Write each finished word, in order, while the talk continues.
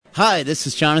Hi, this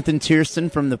is Jonathan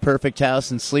Tiersten from the Perfect House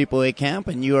and Sleepaway Camp,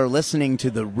 and you are listening to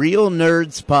the Real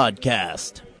Nerds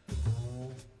Podcast.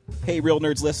 Hey, Real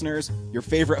Nerds listeners, your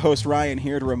favorite host Ryan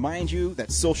here to remind you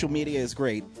that social media is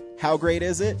great. How great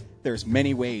is it? There's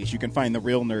many ways you can find the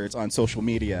Real Nerds on social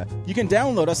media. You can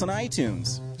download us on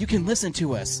iTunes. You can listen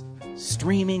to us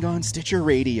streaming on Stitcher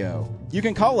Radio. You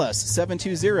can call us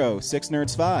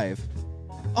 720-6nerds5.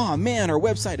 Aw man, our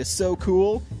website is so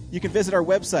cool. You can visit our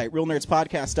website,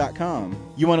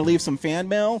 realnerdspodcast.com. You want to leave some fan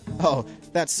mail? Oh,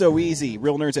 that's so easy,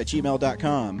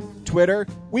 realnerds@gmail.com. Twitter?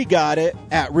 We got it,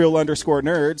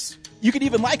 @real_nerds. You can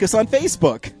even like us on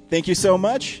Facebook. Thank you so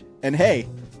much, and hey,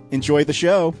 enjoy the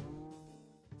show.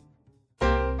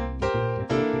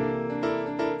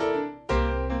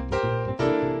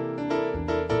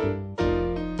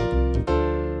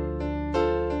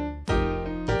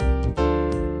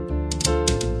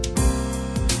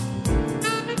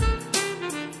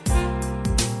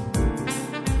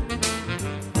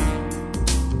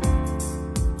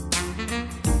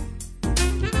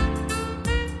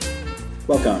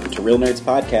 Welcome to Real Nerds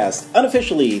Podcast,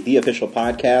 unofficially the official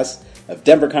podcast of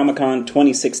Denver Comic-Con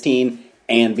 2016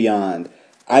 and beyond.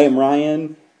 I am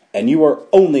Ryan, and you are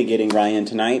only getting Ryan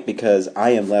tonight because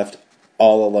I am left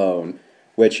all alone,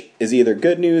 which is either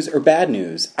good news or bad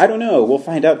news. I don't know. We'll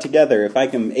find out together if I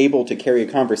am able to carry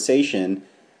a conversation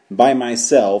by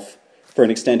myself for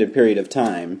an extended period of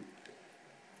time.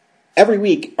 Every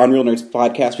week on Real Nerds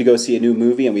Podcast, we go see a new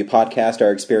movie and we podcast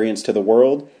our experience to the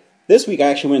world. This week I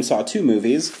actually went and saw two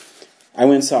movies. I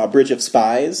went and saw Bridge of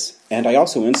Spies, and I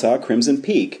also went and saw Crimson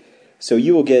Peak. So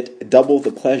you will get double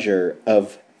the pleasure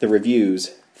of the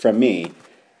reviews from me.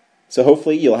 So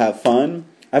hopefully you'll have fun.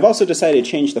 I've also decided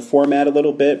to change the format a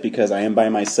little bit because I am by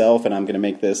myself, and I'm going to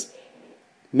make this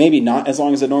maybe not as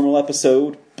long as a normal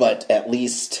episode, but at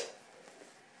least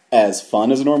as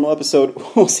fun as a normal episode.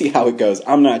 We'll see how it goes.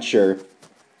 I'm not sure.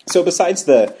 So besides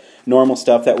the normal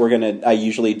stuff that I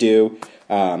usually do,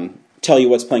 tell you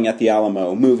what's playing at the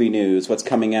Alamo, movie news, what's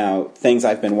coming out, things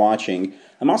I've been watching.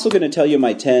 I'm also going to tell you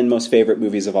my 10 most favorite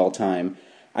movies of all time.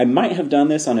 I might have done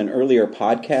this on an earlier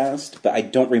podcast, but I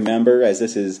don't remember, as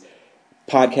this is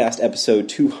podcast episode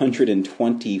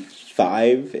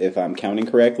 225, if I'm counting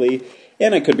correctly.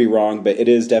 And I could be wrong, but it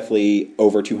is definitely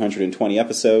over 220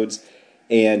 episodes.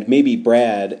 And maybe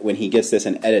Brad, when he gets this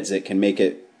and edits it, can make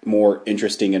it more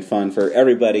interesting and fun for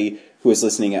everybody who is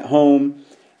listening at home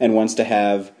and wants to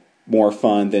have more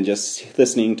fun than just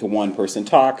listening to one person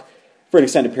talk for an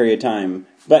extended period of time.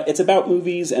 But it's about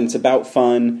movies, and it's about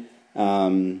fun.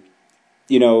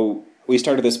 We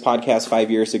started this podcast 5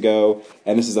 years ago,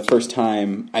 and this is the first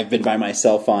time I've been by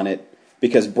myself on it,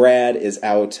 because Brad is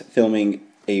out filming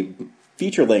a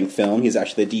feature-length film. He's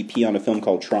actually the DP on a film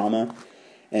called Trauma.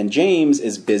 And James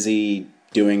is busy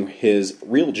doing his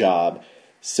real job.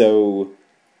 So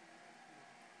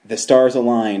the stars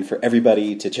align for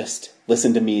everybody to just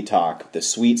listen to me talk, the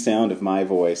sweet sound of my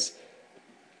voice.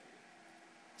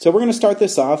 So we're going to start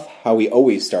this off how we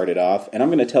always started off, and I'm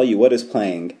going to tell you what is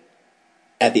playing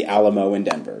at the Alamo in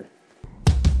Denver.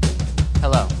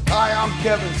 Hello. Hi, I'm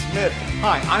Kevin Smith.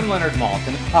 Hi, I'm Leonard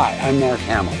Maltin. Hi, I'm Mark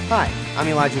Hamill. Hi, I'm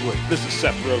Elijah Wood. This is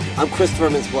Seth Rogen. I'm Christopher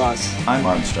Mintz-Plasse. I'm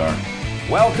Martin Starr.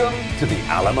 Welcome to the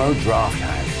Alamo Draft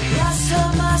House. Last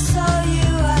time I saw you,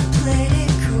 I played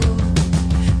it cool.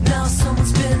 Now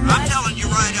someone's been I'm telling you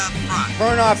right up front.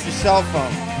 Burn off your cell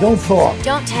phone. Don't talk.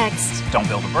 Don't text. Don't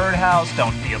build a birdhouse.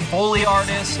 Don't be a Foley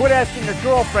artist. Quit asking your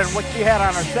girlfriend what she had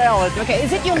on her salad. Okay,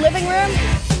 is it your living room?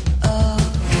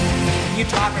 You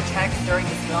talk or text during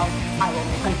the film, I will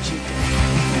punch you.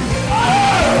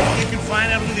 You can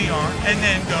find out who they are and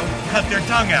then go cut their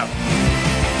tongue out.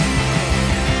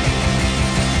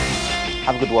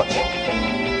 Have a good watch.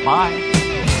 Bye.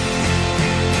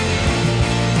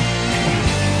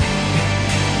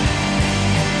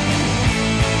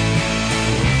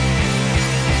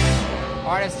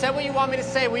 All right, I've said what you want me to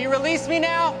say. Will you release me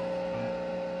now?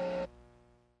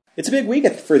 It's a big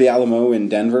week for the Alamo in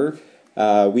Denver.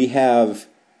 We have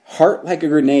Heart Like a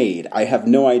Grenade. I have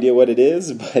no idea what it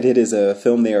is, but it is a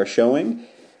film they are showing.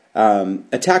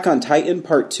 Attack on Titan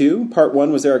Part 2. Part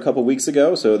 1 was there a couple weeks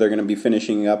ago, so they're going to be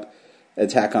finishing up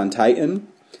Attack on Titan.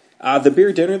 The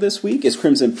beer dinner this week is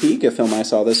Crimson Peak, a film I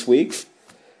saw this week.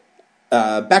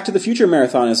 Back to the Future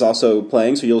Marathon is also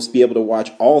playing, so you'll be able to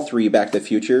watch all three Back to the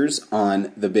Futures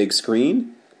on the big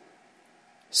screen.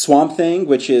 Swamp Thing,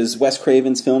 which is Wes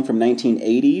Craven's film from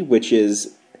 1980, which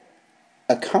is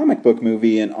a comic book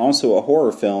movie and also a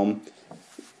horror film,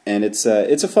 and it's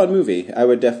a fun movie. I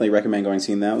would definitely recommend going and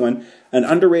seeing that one. An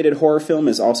underrated horror film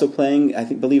is also playing,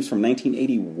 believe it's from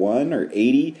 1981 or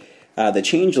 80. The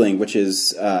Changeling, which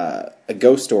is a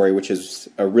ghost story, which is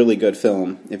a really good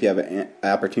film if you have an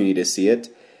opportunity to see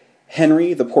it.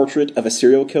 Henry, the Portrait of a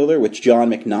Serial Killer, which John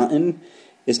McNaughton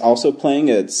is also playing.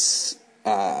 It's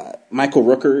Michael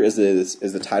Rooker is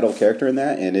the title character in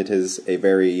that, and it is a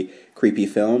very creepy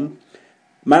film.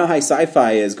 Mile High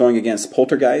Sci-Fi is going against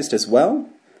Poltergeist as well.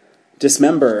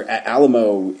 Dismember at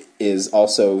Alamo is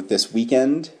also this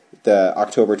weekend, the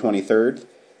October 23rd.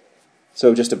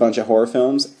 So just a bunch of horror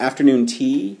films. Afternoon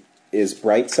Tea is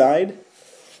Brightside.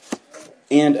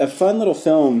 And a fun little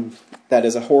film that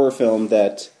is a horror film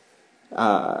that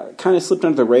kind of slipped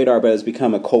under the radar but has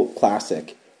become a cult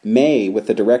classic. May, with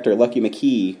the director Lucky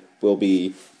McKee, will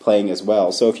be playing as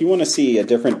well. So if you want to see a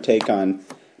different take on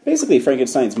basically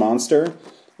Frankenstein's monster,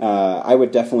 I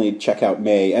would definitely check out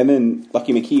May. And then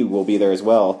Lucky McKee will be there as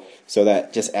well, so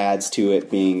that just adds to it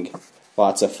being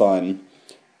lots of fun.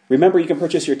 Remember, you can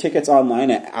purchase your tickets online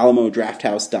at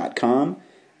alamodrafthouse.com.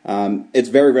 It's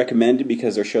very recommended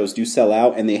because their shows do sell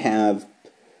out, and they have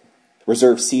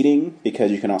reserved seating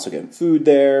because you can also get food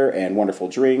there and wonderful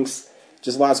drinks.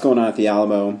 Just lots going on at the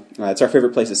Alamo. It's our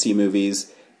favorite place to see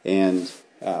movies, and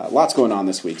lots going on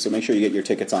this week, so make sure you get your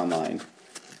tickets online.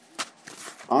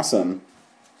 Awesome.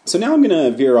 So now I'm going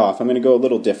to veer off. I'm going to go a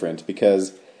little different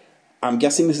because I'm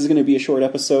guessing this is going to be a short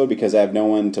episode because I have no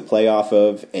one to play off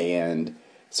of, and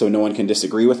so no one can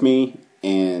disagree with me,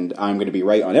 and I'm going to be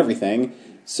right on everything.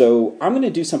 So I'm going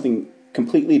to do something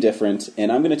completely different,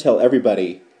 and I'm going to tell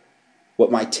everybody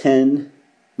what my 10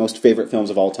 most favorite films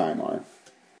of all time are.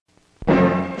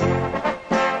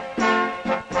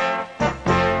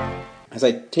 As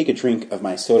I take a drink of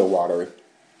my soda water,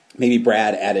 maybe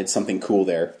Brad added something cool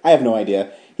there. I have no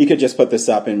idea. He could just put this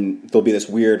up and there'll be this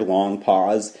weird long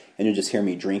pause and you'll just hear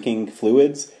me drinking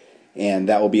fluids, and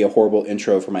that will be a horrible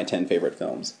intro for my 10 favorite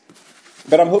films.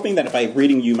 But I'm hoping that by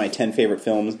reading you my 10 favorite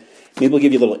films, maybe it'll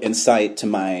give you a little insight to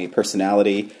my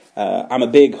personality. I'm a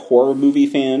big horror movie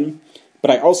fan,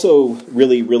 but I also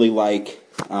really, really like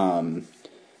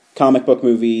comic book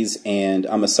movies, and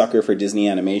I'm a sucker for Disney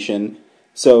animation.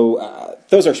 So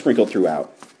those are sprinkled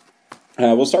throughout.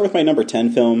 We'll start with my number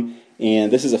 10 film,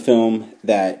 and this is a film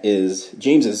that is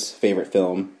James's favorite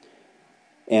film.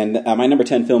 And my number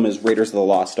 10 film is Raiders of the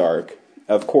Lost Ark.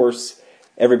 Of course,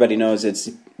 everybody knows it's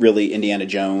really Indiana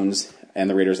Jones and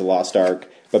the Raiders of the Lost Ark.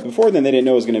 But before then, they didn't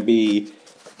know it was going to be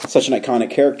such an iconic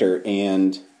character,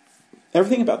 and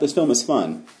everything about this film is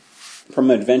fun.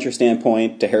 From an adventure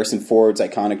standpoint, to Harrison Ford's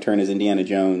iconic turn as Indiana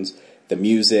Jones, the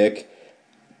music,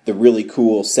 the really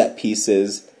cool set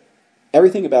pieces,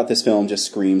 everything about this film just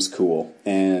screams cool,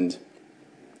 and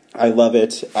I love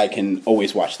it. I can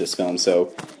always watch this film,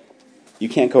 so you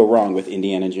can't go wrong with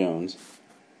Indiana Jones.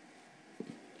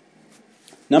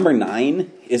 Number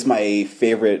 9 is my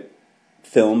favorite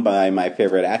film by my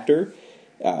favorite actor.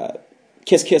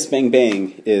 Kiss Kiss Bang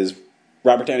Bang is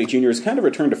Robert Downey Jr.'s kind of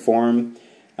return to form.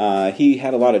 He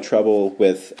had a lot of trouble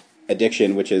with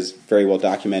addiction, which is very well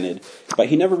documented, but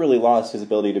he never really lost his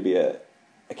ability to be a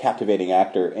captivating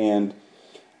actor. And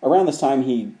around this time,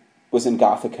 he was in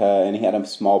Gothica, and he had a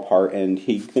small part, and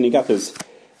then he got this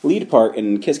lead part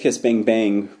in Kiss Kiss Bang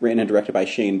Bang, written and directed by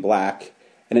Shane Black,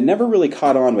 and it never really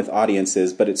caught on with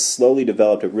audiences, but it slowly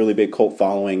developed a really big cult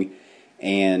following,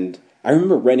 and I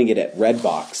remember renting it at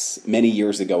Redbox many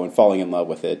years ago and falling in love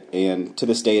with it, and to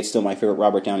this day it's still my favorite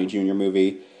Robert Downey Jr.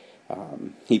 movie.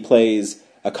 He plays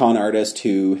a con artist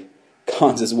who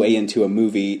cons his way into a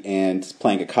movie and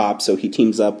playing a cop, so he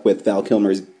teams up with Val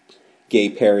Kilmer's Gay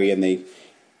Perry, and they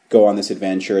go on this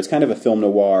adventure. It's kind of a film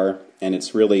noir, and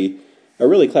it's really a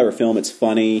really clever film. It's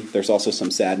funny. There's also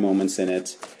some sad moments in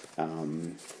it.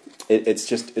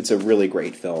 It's a really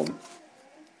great film.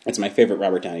 It's my favorite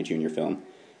Robert Downey Jr. film.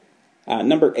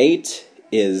 Number 8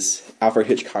 is Alfred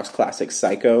Hitchcock's classic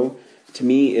Psycho. To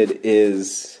me, it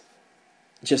is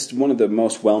just one of the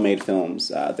most well-made films.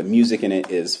 The music in it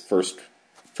is first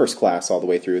class all the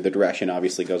way through. The direction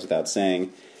obviously goes without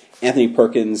saying. Anthony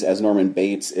Perkins as Norman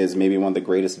Bates is maybe one of the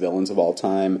greatest villains of all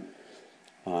time.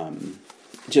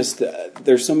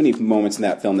 There's so many moments in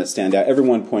that film that stand out.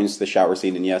 Everyone points to the shower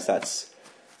scene, and yes, that's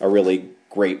a really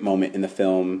great moment in the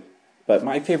film. But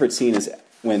my favorite scene is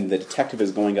when the detective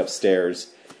is going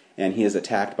upstairs and he is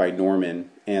attacked by Norman,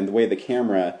 and the way the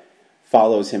camera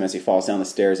follows him as he falls down the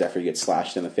stairs after he gets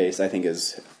slashed in the face, I think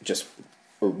is just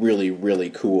a really, really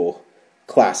cool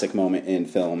classic moment in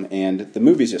film, and the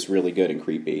movie's just really good and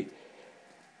creepy.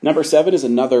 Number 7 is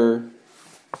another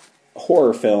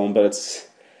horror film, but it's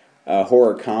a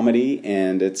horror comedy,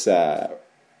 and it's a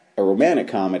romantic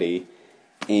comedy,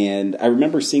 and I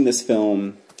remember seeing this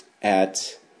film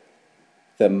at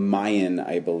the Mayan,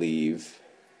 I believe.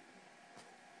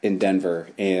 in Denver,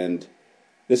 and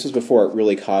this was before it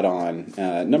really caught on.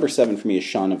 Number 7 for me is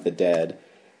Shaun of the Dead.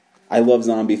 I love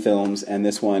zombie films, and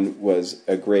this one was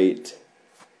a great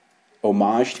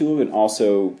homage to it, and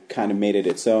also kind of made it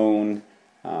its own.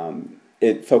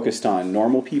 It focused on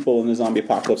normal people in the zombie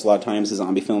apocalypse. A lot of times the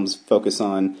zombie films focus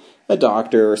on a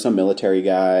doctor or some military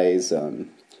guys.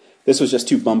 This was just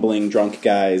 2 bumbling drunk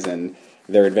guys and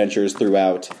their adventures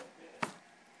throughout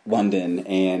London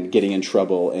and getting in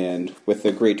trouble. And with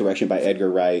the great direction by Edgar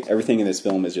Wright, everything in this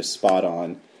film is just spot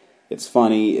on. It's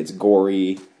funny, it's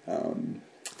gory.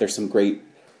 There's some great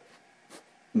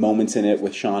moments in it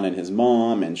with Shaun and his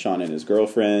mom and Shaun and his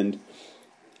girlfriend.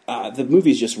 The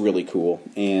movie's just really cool,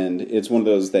 and it's one of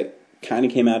those that kind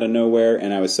of came out of nowhere,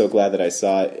 and I was so glad that I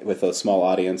saw it with a small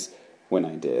audience when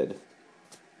I did.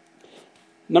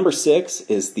 Number 6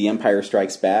 is The Empire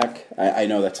Strikes Back. I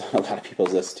know that's on a lot of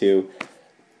people's list too,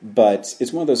 but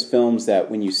it's one of those films that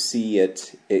when you see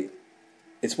it,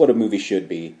 it's what a movie should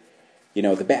be. You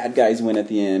know, the bad guys win at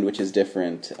the end, which is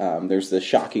different. There's the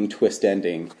shocking twist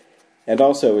ending, and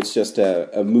also it's just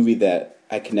a movie that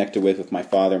I connected with my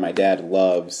father. My dad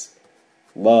loves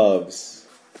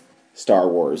Star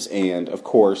Wars, and of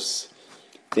course,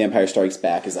 The Empire Strikes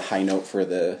Back is a high note for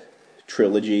the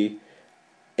trilogy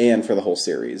and for the whole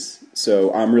series.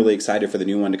 So I'm really excited for the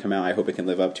new one to come out. I hope it can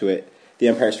live up to it. The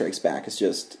Empire Strikes Back is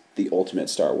just the ultimate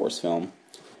Star Wars film.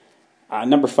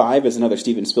 Number 5 is another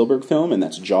Steven Spielberg film, and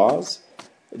that's Jaws.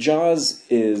 Jaws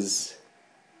is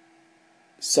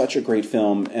such a great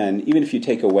film, and even if you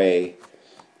take away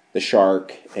the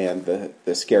shark and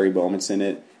the scary moments in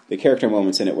it, the character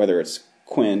moments in it, whether it's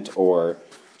Quint or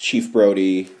Chief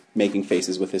Brody making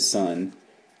faces with his son,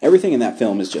 everything in that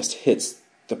film just hits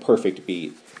the perfect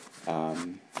beat.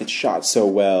 It's shot so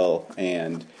well,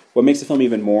 and what makes the film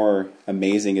even more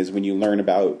amazing is when you learn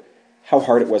about how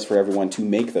hard it was for everyone to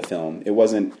make the film. It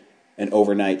wasn't an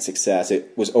overnight success.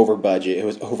 It was over budget. It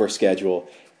was over schedule.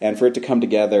 And for it to come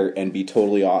together and be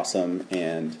totally awesome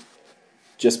and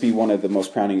just be one of the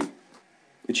most crowning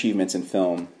achievements in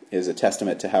film is a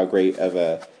testament to how great of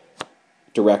a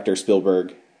director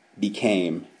Spielberg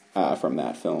became from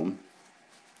that film.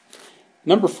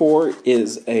 Number 4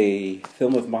 is a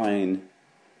film of mine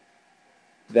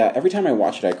that every time I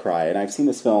watch it I cry, and I've seen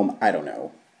this film,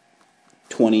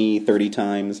 20, 30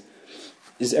 times.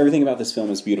 Everything about this film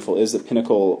is beautiful. It is the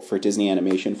pinnacle for Disney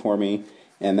animation for me,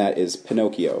 and that is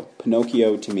Pinocchio.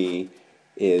 Pinocchio, to me,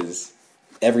 is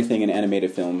everything an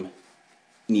animated film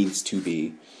needs to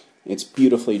be. It's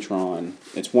beautifully drawn.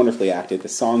 It's wonderfully acted. The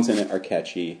songs in it are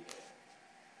catchy.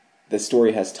 The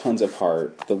story has tons of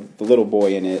heart. The little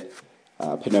boy in it,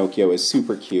 Pinocchio, is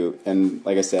super cute. And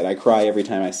like I said, I cry every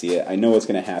time I see it. I know what's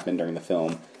going to happen during the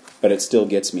film, but it still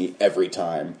gets me every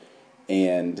time.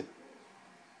 And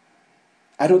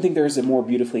I don't think there's a more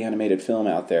beautifully animated film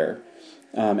out there.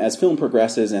 As film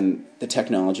progresses and the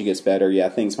technology gets better,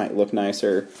 things might look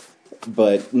nicer,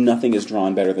 but nothing is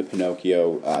drawn better than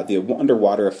Pinocchio. The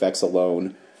underwater effects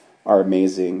alone are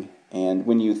amazing, and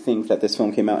when you think that this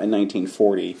film came out in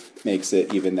 1940, makes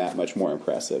it even that much more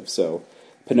impressive. So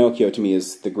Pinocchio, to me,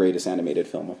 is the greatest animated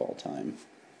film of all time.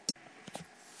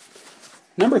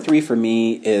 Number 3 for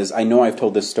me is, I know I've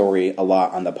told this story a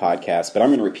lot on the podcast, but I'm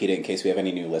going to repeat it in case we have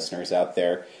any new listeners out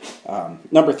there.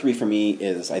 Number 3 for me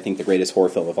is, I think, the greatest horror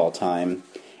film of all time,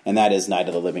 and that is Night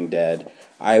of the Living Dead.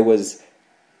 I was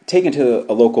taken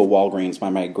to a local Walgreens by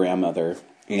my grandmother,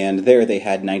 and there they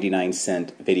had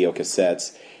 99-cent video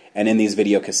cassettes, and in these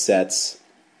video cassettes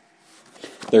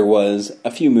there was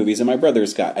a few movies, and my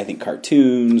brothers got, I think,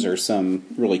 cartoons or some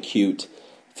really cute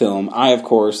film. I, of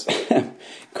course,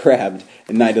 grabbed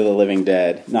Night of the Living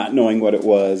Dead, not knowing what it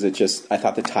was. I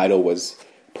thought the title was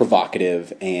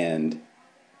provocative and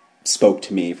spoke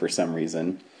to me for some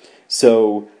reason.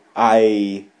 So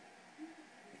I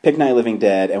picked Night of the Living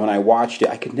Dead, and when I watched it,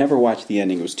 I could never watch the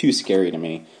ending. It was too scary to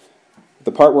me.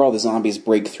 The part where all the zombies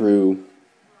break through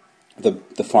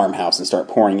the farmhouse and start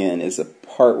pouring in is the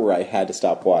part where I had to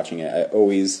stop watching it. It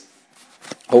always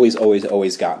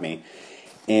got me.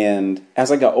 And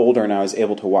as I got older and I was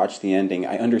able to watch the ending,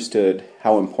 I understood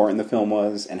how important the film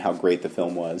was and how great the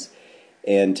film was.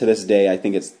 And to this day, I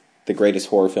think it's the greatest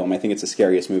horror film. I think it's the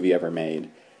scariest movie ever made.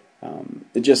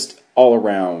 Just all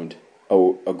around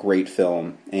a great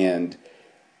film. And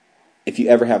if you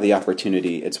ever have the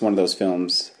opportunity, it's one of those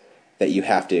films that you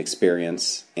have to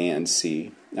experience and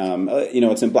see.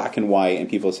 It's in black and white, and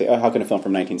people say, how can a film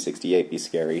from 1968 be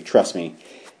scary? Trust me,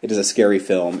 it is a scary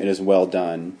film. It is well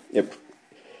done.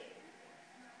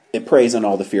 It preys on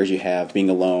all the fears you have, being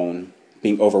alone,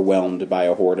 being overwhelmed by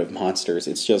a horde of monsters.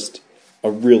 It's just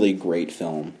a really great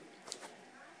film.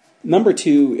 Number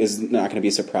 2 is not going to be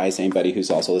a surprise to anybody who's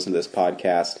also listened to this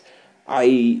podcast.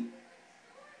 I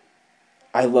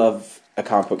love a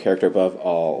comic book character above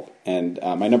all, and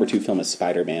my number 2 film is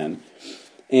Spider-Man.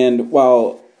 And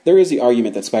while there is the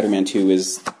argument that Spider-Man 2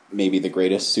 is maybe the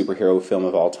greatest superhero film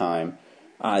of all time,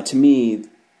 to me,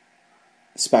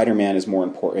 Spider-Man is more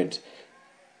important,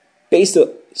 based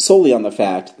solely on the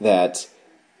fact that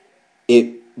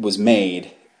it was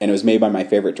made, and it was made by my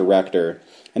favorite director.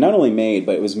 And not only made,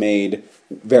 but it was made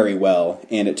very well.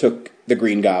 And it took the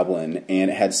Green Goblin,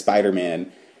 and it had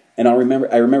Spider-Man. And I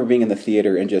remember being in the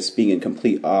theater and just being in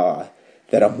complete awe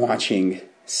that I'm watching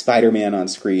Spider-Man on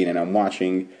screen, and I'm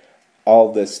watching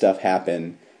all this stuff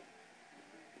happen.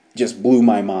 Just blew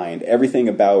my mind. Everything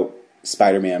about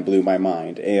Spider-Man blew my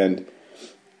mind. And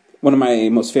one of my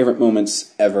most favorite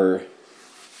moments ever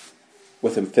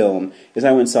with a film is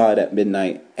I went and saw it at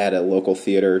midnight at a local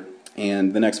theater,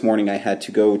 and the next morning I had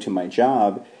to go to my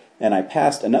job, and I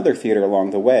passed another theater along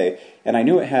the way, and I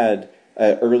knew it had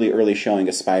an early showing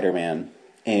of Spider-Man.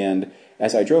 And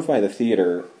as I drove by the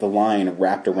theater, the line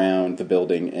wrapped around the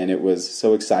building, and it was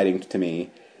so exciting to me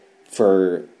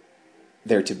for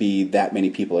there to be that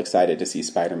many people excited to see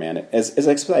Spider-Man, as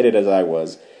excited as I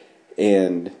was.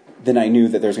 And then I knew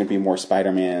that there was going to be more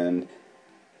Spider-Man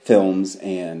films,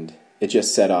 and it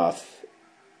just set off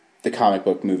the comic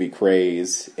book movie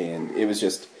craze, and it was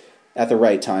just at the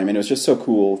right time, and it was just so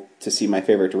cool to see my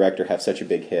favorite director have such a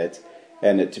big hit,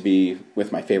 and it to be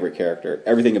with my favorite character.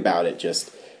 Everything about it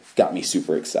just got me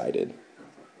super excited.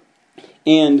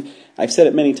 And I've said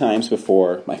it many times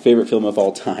before, my favorite film of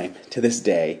all time, to this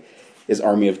day, is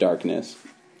Army of Darkness.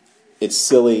 It's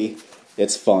silly,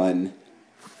 it's fun.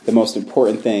 The most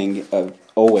important thing of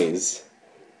always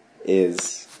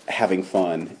is having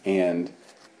fun, and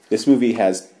this movie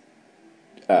has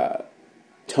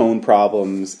tone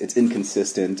problems, it's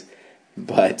inconsistent,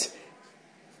 but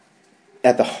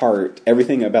at the heart,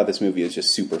 everything about this movie is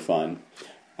just super fun.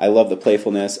 I love the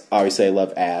playfulness. Obviously, I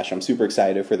love Ash. I'm super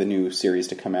excited for the new series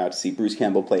to come out to see Bruce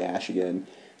Campbell play Ash again.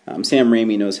 Sam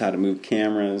Raimi knows how to move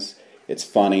cameras. It's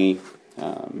funny.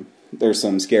 There's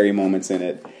some scary moments in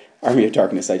it. Army of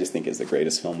Darkness, I just think, is the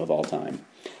greatest film of all time.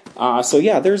 So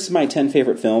yeah, there's my 10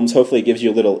 favorite films. Hopefully it gives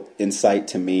you a little insight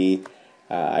to me.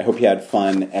 I hope you had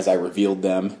fun as I revealed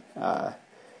them. I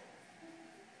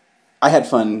had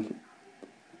fun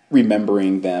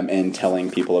remembering them and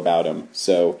telling people about them.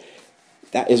 So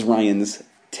that is Ryan's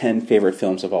 10 favorite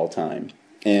films of all time.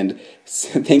 And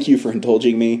thank you for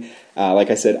indulging me.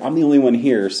 Like I said, I'm the only one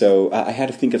here, so I had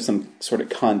to think of some sort of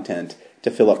content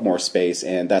to fill up more space,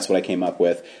 and that's what I came up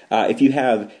with. If you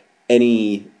have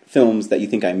any films that you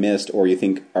think I missed or you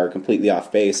think are completely off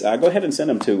base, go ahead and send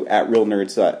them to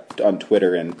 @realnerds on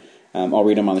Twitter, and I'll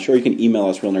read them on the show. You can email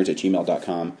us,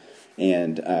 realnerds@gmail.com,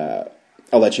 and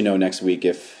I'll let you know next week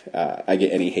if I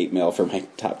get any hate mail for my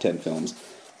top 10 films.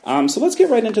 So let's get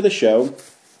right into the show.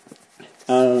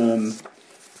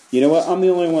 You know what? I'm the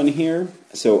only one here,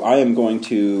 so I am going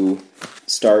to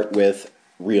start with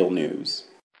real news.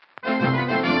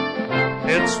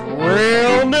 It's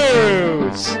real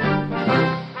news!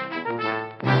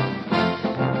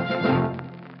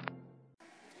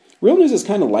 Real news is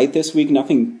kind of light this week,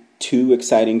 nothing too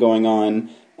exciting going on.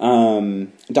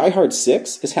 Die Hard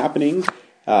 6 is happening,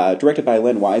 directed by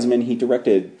Len Wiseman. He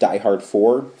directed Die Hard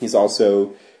 4. He's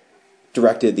also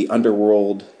directed the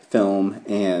Underworld film,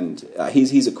 and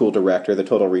he's a cool director, the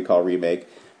Total Recall remake.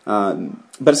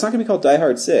 But it's not going to be called Die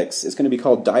Hard 6. It's going to be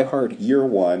called Die Hard Year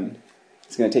 1.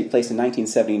 It's going to take place in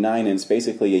 1979, and it's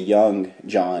basically a young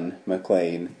John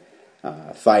McClane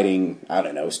fighting, I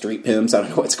don't know, street pimps. I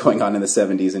don't know what's going on in the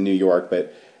 70s in New York,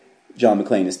 but John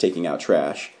McClane is taking out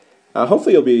trash.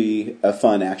 Hopefully it'll be a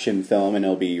fun action film, and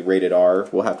it'll be rated R.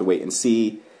 We'll have to wait and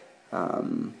see.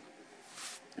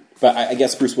 But I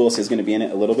guess Bruce Willis is going to be in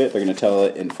it a little bit. They're going to tell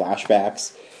it in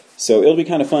flashbacks. So it'll be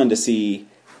kind of fun to see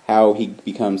how he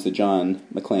becomes the John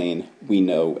McClane we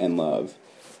know and love.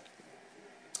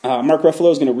 Mark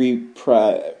Ruffalo is going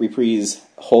to reprise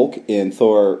Hulk in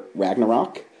Thor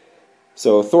Ragnarok.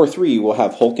 So Thor 3 will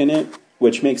have Hulk in it,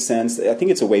 which makes sense. I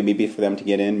think it's a way maybe for them to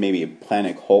get in, maybe a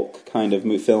Planet Hulk kind of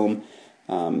film.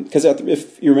 Because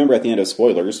if you remember at the end of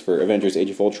spoilers for Avengers Age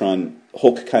of Ultron,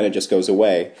 Hulk kind of just goes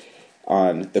away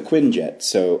on the Quinjet.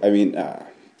 So, I mean, I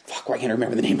can't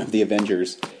remember the name of the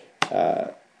Avengers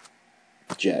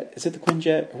jet. Is it the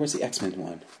Quinjet, or was the X-Men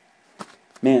one?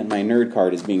 Man, my nerd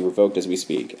card is being revoked as we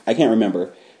speak. I can't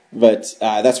remember. But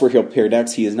that's where he'll appear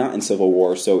next. He is not in Civil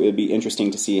War, so it would be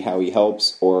interesting to see how he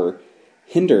helps or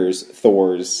hinders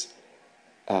Thor's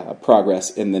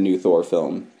progress in the new Thor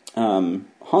film.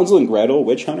 Hansel and Gretel,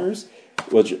 Witch Hunters,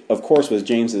 which of course was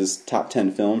James's top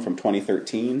 10 film from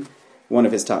 2013, one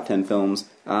of his top 10 films,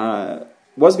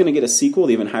 was going to get a sequel.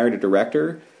 They even hired a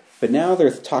director, but now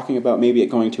they're talking about maybe it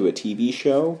going to a TV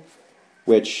show,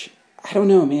 which, I don't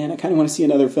know, man. I kind of want to see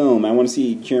another film. I want to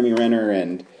see Jeremy Renner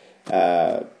and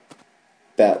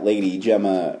that lady,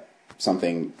 Gemma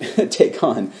something, take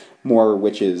on more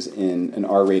witches in an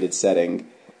R-rated setting.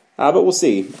 But we'll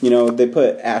see. They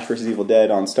put Ash vs. Evil Dead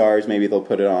on Starz. Maybe they'll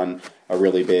put it on a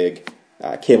really big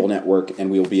cable network, and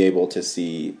we'll be able to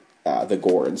see the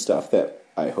gore and stuff that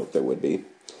I hope there would be.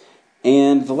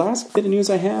 And the last bit of news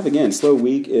I have, again, slow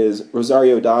week, is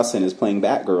Rosario Dawson is playing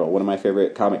Batgirl, one of my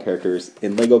favorite comic characters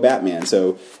in Lego Batman.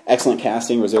 So, excellent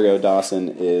casting. Rosario Dawson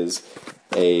is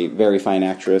a very fine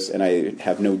actress, and I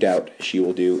have no doubt she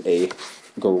will do a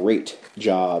great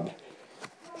job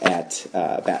at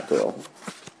Batgirl.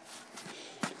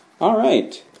 All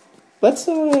right, let's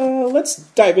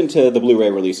dive into the Blu-ray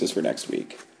releases for next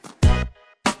week.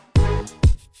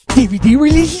 DVD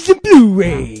releases and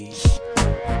Blu-rays.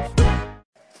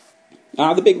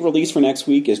 The big release for next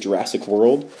week is Jurassic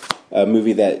World, a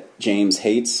movie that James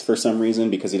hates for some reason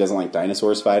because he doesn't like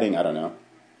dinosaurs fighting. I don't know.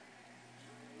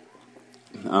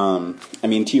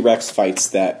 T-Rex fights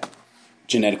that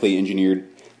genetically engineered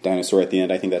dinosaur at the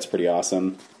end. I think that's pretty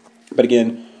awesome. But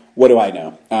again, what do I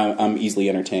know? I'm easily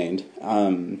entertained.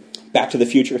 Back to the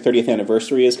Future 30th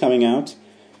Anniversary is coming out.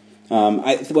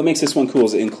 What makes this one cool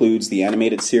is it includes the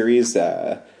animated series.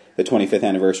 The 25th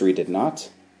Anniversary did not.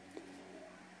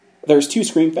 There's 2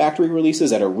 Scream Factory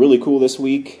releases that are really cool this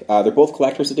week. They're both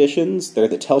collector's editions. They're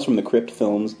the Tales from the Crypt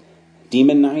films,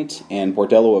 Demon Knight and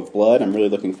Bordello of Blood. I'm really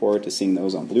looking forward to seeing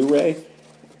those on Blu-ray.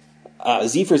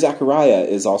 Z for Zachariah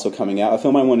is also coming out, a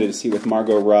film I wanted to see with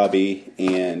Margot Robbie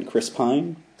and Chris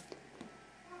Pine.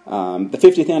 The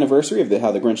 50th anniversary of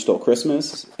How the Grinch Stole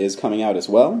Christmas is coming out as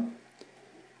well.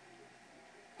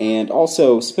 And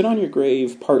also Spit on Your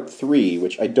Grave Part 3,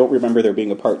 which I don't remember there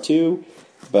being a Part 2,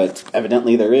 but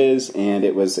evidently there is, and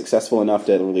it was successful enough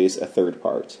to release a 3rd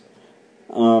part.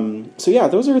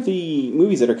 Those are the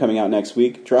movies that are coming out next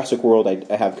week. Jurassic World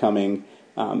I have coming,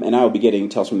 and I will be getting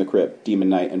Tales from the Crypt, Demon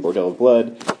Knight, and Bordello of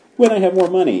Blood when I have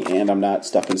more money, and I'm not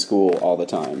stuck in school all the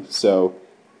time. So,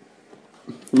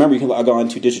 remember, you can log on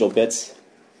to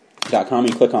digitalbits.com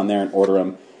and click on there and order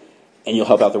them, and you'll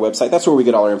help out their website. That's where we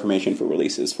get all our information for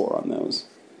releases on those.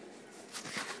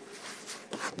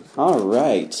 All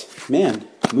right, man,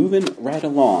 moving right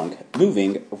along.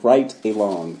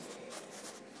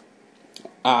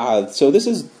 So this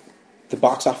is the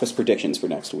box office predictions for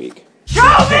next week. Show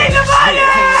me the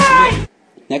money!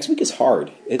 Next week is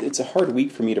hard. It's a hard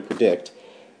week for me to predict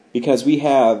because we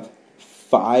have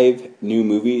 5 new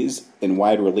movies in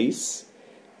wide release.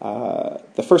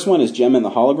 The first one is Jem and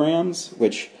the Holograms,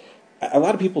 which a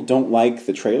lot of people don't like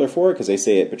the trailer for it because they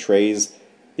say it betrays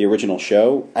the original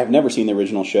show. I've never seen the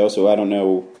original show, so I don't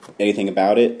know anything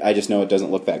about it. I just know it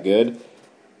doesn't look that good.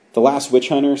 The Last Witch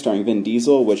Hunter, starring Vin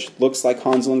Diesel, which looks like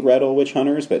Hansel and Gretel Witch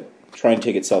Hunters, but trying to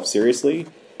take itself seriously.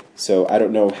 So I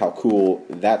don't know how cool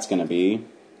that's going to be.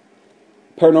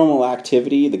 Paranormal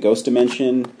Activity, The Ghost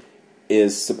Dimension,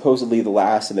 is supposedly the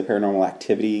last of the Paranormal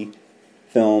Activity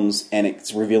films, and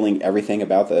it's revealing everything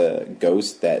about the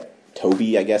ghost that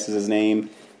Toby, I guess is his name,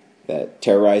 that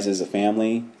terrorizes a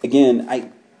family. Again,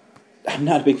 I'm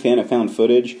not a big fan of found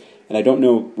footage, and I don't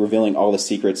know revealing all the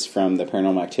secrets from the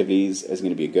Paranormal Activities is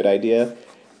going to be a good idea.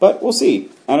 But we'll see.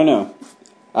 I don't know.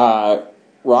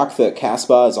 Rock the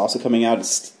Casbah is also coming out.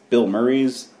 It's Bill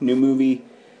Murray's new movie.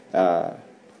 I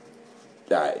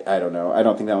don't know. I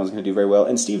don't think that one's going to do very well.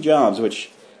 And Steve Jobs,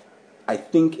 which I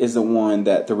think is the one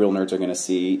that the real nerds are going to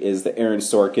see, is the Aaron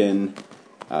Sorkin,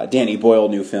 Danny Boyle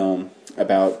new film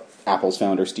about Apple's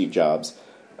founder, Steve Jobs.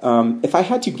 If I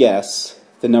had to guess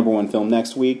the number 1 film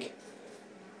next week,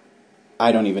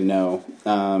 I don't even know.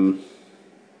 I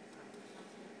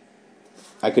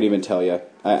couldn't even tell you.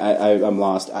 I'm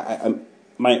lost.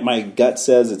 My gut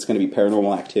says it's going to be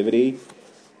Paranormal Activity.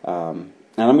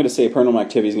 And I'm going to say Paranormal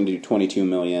Activity is going to do $22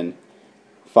 million,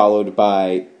 followed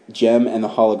by Jem and the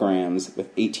Holograms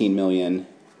with $18 million,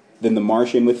 then The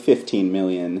Martian with $15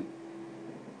 million,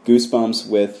 Goosebumps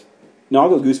with... No, I'll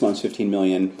go Goosebumps $15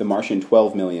 million, The Martian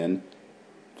 $12 million,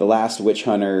 The Last Witch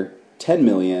Hunter $10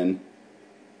 million,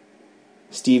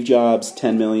 Steve Jobs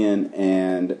 $10 million,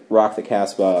 and Rock the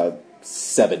Casbah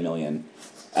 $7 million.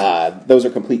 Those are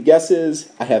complete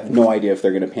guesses. I have no idea if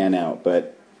they're going to pan out,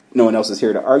 but no one else is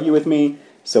here to argue with me,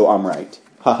 so I'm right.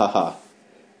 Ha ha ha.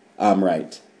 I'm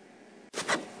right.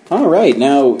 Alright,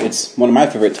 now it's one of my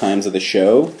favorite times of the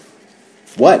show.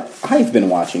 What I've been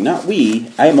watching, not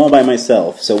we. I am all by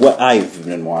myself, so what I've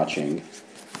been watching.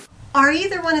 Are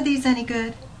either one of these any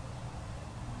good?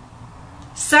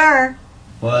 Sir?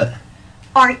 What?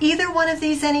 Are either one of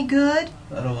these any good?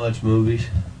 I don't watch movies.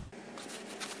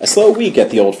 A slow week at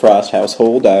the Old Frost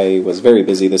household. I was very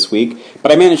busy this week,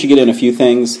 but I managed to get in a few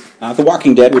things. The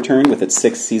Walking Dead returned with its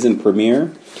 6th season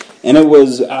premiere, and it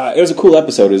was a cool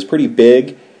episode. It was pretty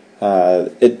big.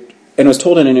 It was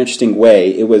told in an interesting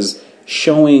way. It was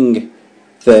showing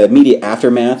the immediate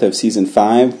aftermath of season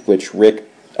 5, which Rick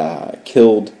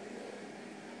killed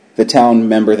the town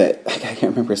member that I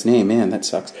can't remember his name. Man, that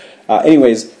sucks.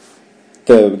 Anyways,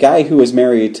 the guy who was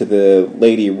married to the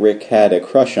lady Rick had a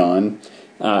crush on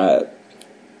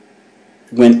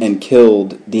went and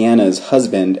killed Deanna's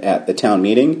husband at the town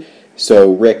meeting.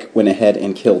 So Rick went ahead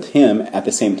and killed him at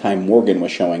the same time Morgan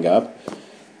was showing up.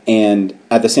 And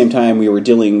at the same time we were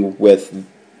dealing with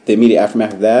the immediate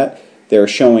aftermath of that, they were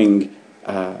showing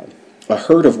a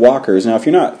herd of walkers. Now, if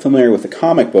you're not familiar with the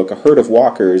comic book, a herd of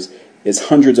walkers is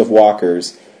hundreds of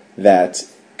walkers that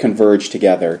converge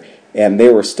together. And they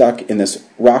were stuck in this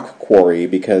rock quarry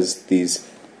because these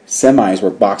semis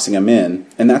were boxing them in.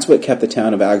 And that's what kept the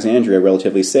town of Alexandria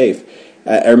relatively safe.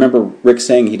 I remember Rick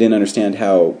saying he didn't understand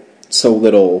how so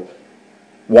little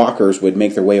walkers would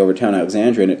make their way over town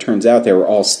Alexandria, and it turns out they were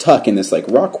all stuck in this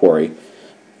rock quarry.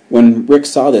 When Rick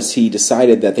saw this, he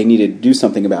decided that they needed to do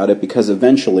something about it because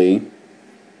eventually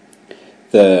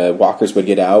the walkers would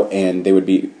get out and they would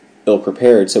be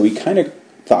ill-prepared. So he kind of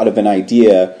thought of an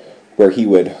idea where he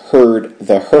would herd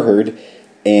the herd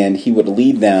and he would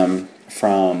lead them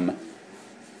from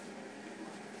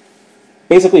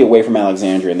basically away from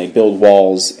Alexandria, and they build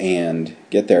walls and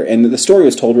get there. And the story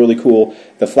was told really cool.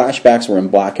 The flashbacks were in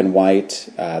black and white.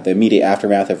 The immediate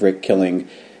aftermath of Rick killing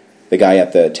the guy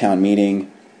at the town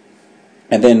meeting.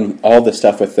 And then all the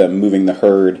stuff with them moving the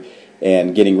herd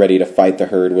and getting ready to fight the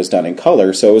herd was done in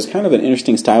color. So it was kind of an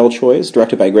interesting style choice,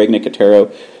 directed by Greg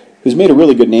Nicotero, who's made a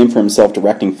really good name for himself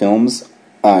directing films,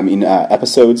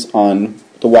 episodes on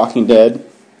The Walking Dead,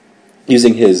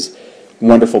 using his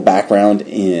wonderful background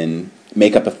in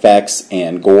makeup effects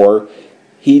and gore.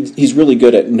 He's really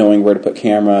good at knowing where to put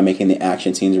camera, making the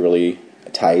action scenes really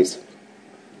tight.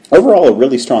 Overall, a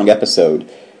really strong episode.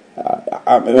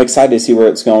 I'm excited to see where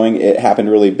it's going. It happened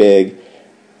really big,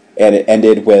 and it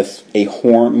ended with a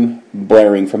horn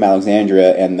blaring from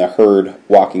Alexandria and the herd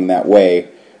walking that way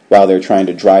while they're trying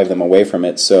to drive them away from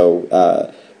it.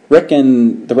 So Rick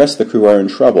and the rest of the crew are in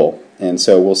trouble, and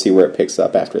so we'll see where it picks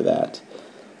up after that.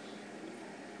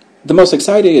 The most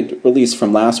excited release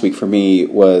from last week for me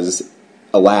was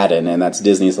Aladdin, and that's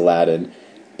Disney's Aladdin,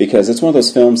 because it's one of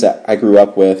those films that I grew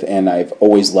up with, and I've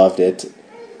always loved it.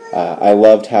 I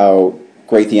loved how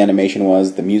great the animation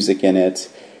was, the music in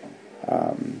it.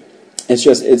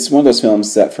 It's one of those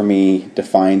films that, for me,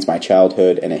 defines my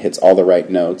childhood, and it hits all the right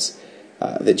notes.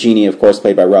 The genie, of course,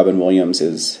 played by Robin Williams,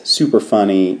 is super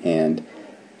funny and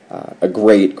a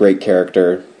great, great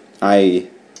character. I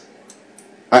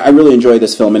really enjoyed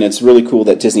this film, and it's really cool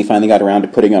that Disney finally got around to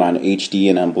putting it on HD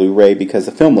and on Blu-ray, because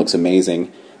the film looks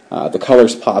amazing. The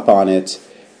colors pop on it.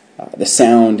 The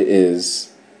sound is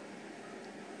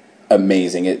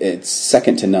amazing. It's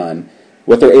second to none.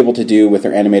 What they're able to do with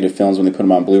their animated films when they put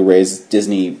them on Blu-rays,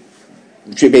 Disney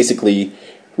basically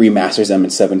remasters them in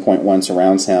 7.1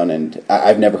 surround sound, and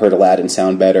I've never heard Aladdin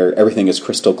sound better. Everything is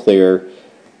crystal clear.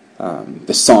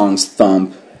 The songs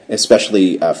thump,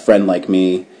 especially Friend Like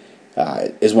Me.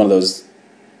 Is one of those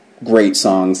great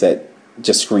songs that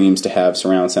just screams to have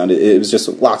surround sound. It was just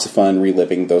lots of fun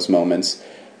reliving those moments.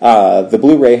 The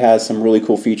Blu-ray has some really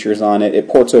cool features on it. It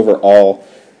ports over all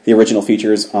the original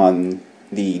features on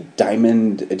the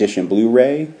Diamond Edition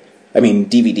Blu-ray.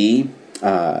 DVD.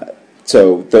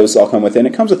 So those all come with it.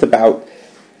 It comes with about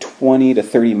 20 to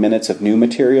 30 minutes of new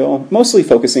material, mostly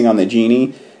focusing on the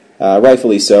genie.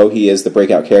 Rightfully so, he is the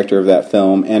breakout character of that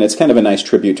film, and it's kind of a nice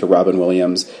tribute to Robin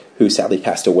Williams, who sadly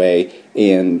passed away,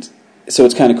 and so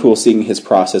it's kind of cool seeing his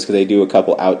process, because they do a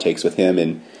couple outtakes with him,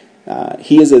 and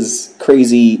he is as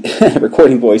crazy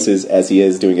recording voices as he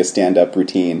is doing a stand-up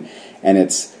routine, and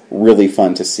it's really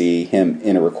fun to see him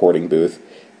in a recording booth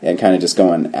and kind of just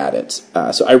going at it.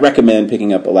 So I recommend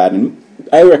picking up Aladdin.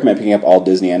 I recommend picking up all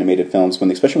Disney animated films,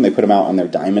 especially when they put them out on their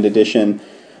Diamond Edition,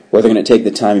 where they're going to take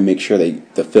the time and make sure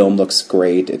the film looks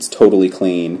great. It's totally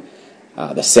clean.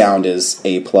 The sound is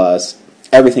A+.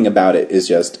 Everything about it is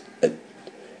just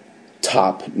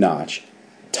top-notch.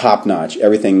 Top-notch.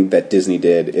 Everything that Disney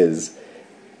did is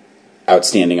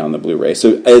outstanding on the Blu-ray.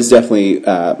 So it's definitely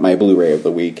my Blu-ray of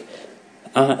the week.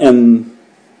 And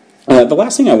the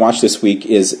last thing I watched this week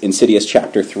is Insidious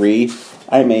Chapter 3.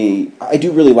 I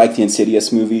do really like the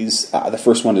Insidious movies. The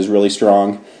first one is really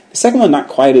strong. The second one, not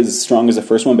quite as strong as the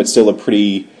first one, but still a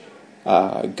pretty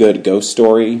good ghost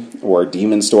story, or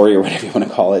demon story, or whatever you want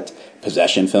to call it,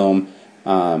 possession film.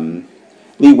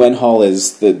 Lee Wenhall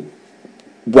is the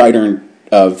writer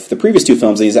of the previous two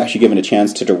films, and he's actually given a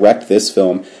chance to direct this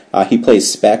film. He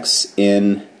plays Specs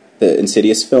in the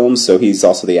Insidious films, so he's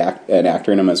also an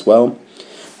actor in them as well.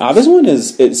 This one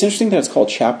it's interesting that it's called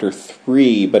Chapter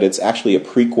 3, but it's actually a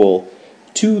prequel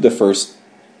to the first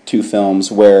two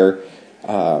films, where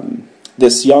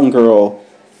this young girl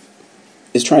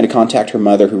is trying to contact her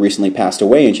mother, who recently passed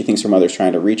away, and she thinks her mother's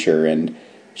trying to reach her, and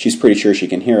she's pretty sure she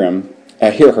can hear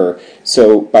her.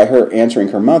 So by her answering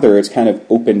her mother, it's kind of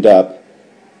opened up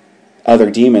other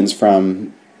demons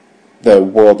from the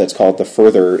world that's called the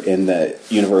Further in the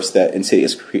universe that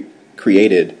Insidious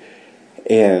created,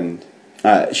 and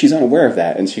she's unaware of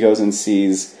that, and she goes and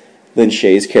sees Lin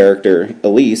Shaye's character,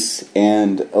 Elise,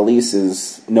 and Elise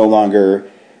is no longer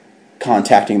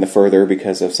contacting the Further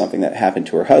because of something that happened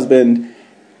to her husband.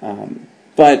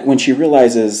 But when she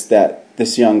realizes that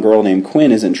this young girl named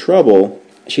Quinn is in trouble,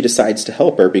 she decides to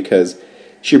help her because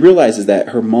she realizes that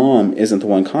her mom isn't the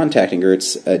one contacting her,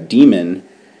 it's a demon,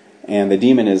 and the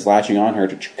demon is latching on her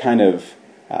to kind of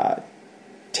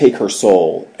take her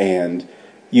soul. And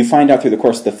you find out through the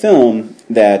course of the film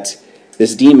that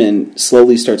this demon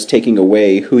slowly starts taking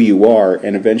away who you are,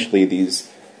 and eventually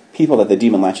these people that the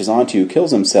demon latches onto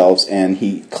kills themselves, and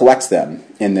he collects them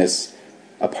in this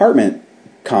apartment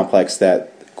complex that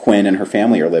Quinn and her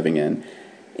family are living in.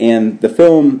 And the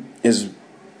film is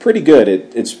pretty good.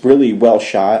 It's really well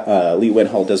shot. Lee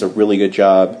Wenhall does a really good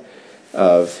job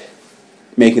of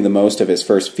making the most of his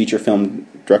first feature film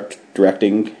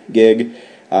directing gig.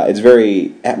 It's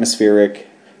very atmospheric.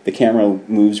 The camera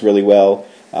moves really well.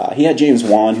 He had James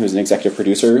Wan, who's an executive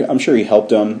producer. I'm sure he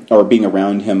helped him, or being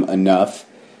around him enough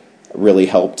really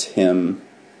helped him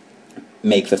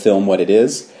make the film what it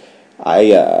is.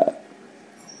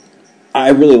 I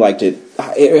really liked it.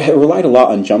 It relied a lot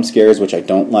on jump scares, which I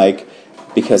don't like,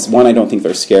 because one, I don't think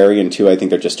they're scary, and two, I think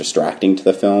they're just distracting to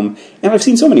the film. And I've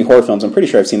seen so many horror films, I'm pretty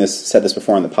sure I've said this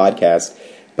before on the podcast,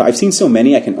 but I've seen so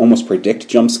many I can almost predict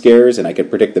jump scares, and I could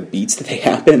predict the beats that they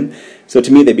happen, so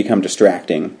to me they become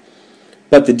distracting.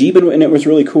 But the demon in it was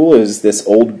really cool. Is this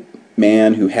old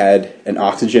man who had an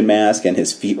oxygen mask, and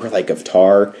his feet were like of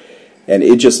tar, and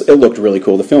it looked really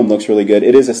cool. The film looks really good.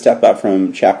 It is a step up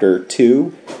from Chapter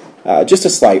 2, just a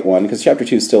slight one, because Chapter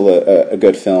 2 is still a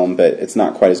good film, but it's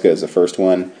not quite as good as the first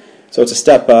one. So it's a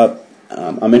step up.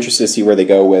 I'm interested to see where they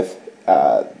go with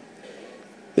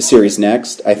the series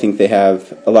next. I think they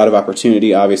have a lot of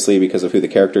opportunity, obviously, because of who the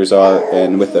characters are,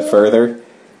 and with the Further.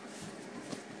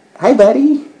 Hi,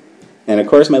 buddy! And of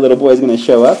course, my little boy is going to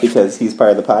show up because he's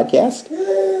part of the podcast.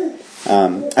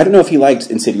 I don't know if he liked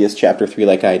Insidious Chapter 3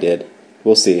 like I did.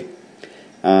 We'll see.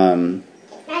 So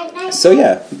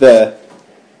yeah, the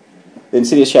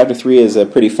Insidious Chapter 3 is a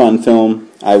pretty fun film.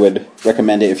 I would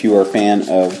recommend it if you were a fan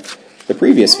of the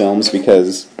previous films,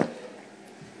 because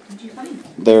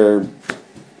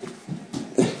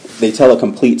they tell a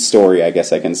complete story, I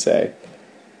guess I can say.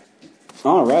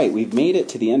 Alright, we've made it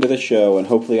to the end of the show, and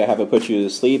hopefully I haven't put you to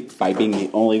sleep by being the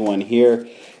only one here.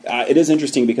 It is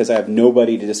interesting because I have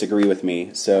nobody to disagree with me,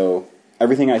 so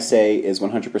everything I say is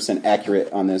 100%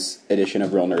 accurate on this edition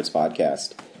of Real Nerds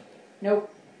Podcast.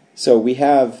 Nope. So we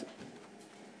have...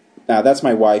 that's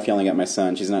my wife yelling at my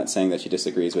son. She's not saying that she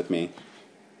disagrees with me.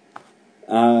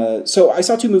 So I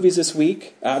saw 2 movies this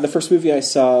week. The first movie I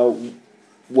saw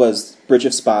was Bridge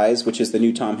of Spies, which is the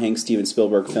new Tom Hanks, Steven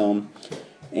Spielberg film.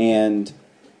 And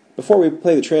before we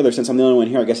play the trailer, since I'm the only one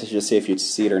here, I guess I should just say if you'd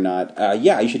see it or not.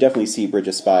 Yeah, you should definitely see Bridge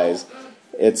of Spies.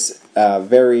 It's a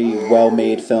very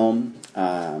well-made film.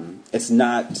 It's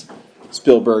not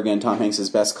Spielberg and Tom Hanks'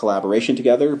 best collaboration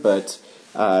together, but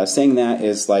saying that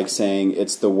is like saying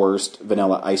it's the worst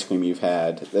vanilla ice cream you've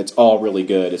had. It's all really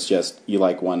good. It's just you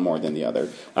like one more than the other.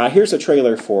 Here's a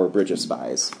trailer for Bridge of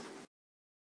Spies.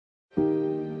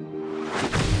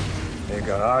 They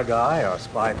got our guy, our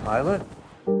spy pilot.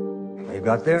 They've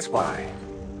got their spy.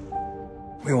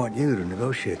 We want you to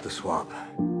negotiate the swap.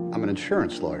 I'm an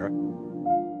insurance lawyer.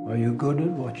 Are you good at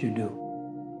what you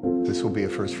do? This will be a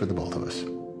first for the both of us.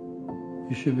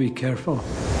 You should be careful.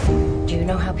 Do you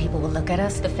know how people will look at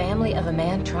us? The family of a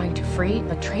man trying to free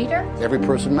a traitor? Every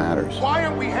person matters. Why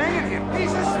aren't we hanging him?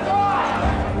 He's a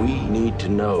spy! We need to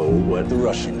know what the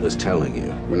Russian is telling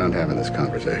you. We're not having this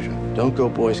conversation. Don't go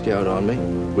Boy Scout on me.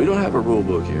 We don't have a rule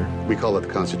book here. We call it the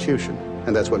Constitution,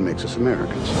 and that's what makes us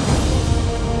Americans.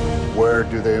 Where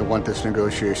do they want this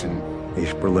negotiation?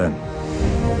 East Berlin.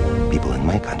 People in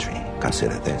my country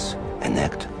consider this an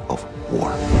act of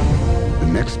war. The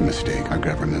next mistake our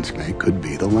governments make could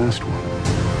be the last one.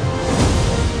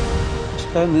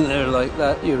 Standing there like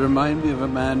that, you remind me of a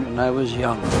man when I was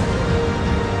young.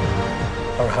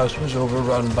 Our house was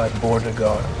overrun by border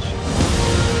guards.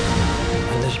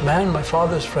 And this man, my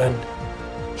father's friend,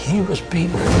 he was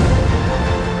beaten.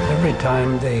 Every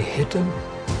time they hit him,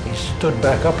 he stood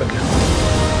back up again.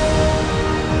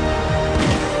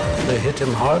 They hit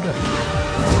him harder.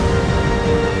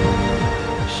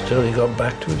 Still, he got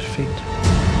back to his feet.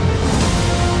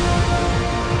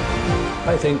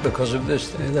 I think because of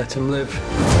this, they let him live.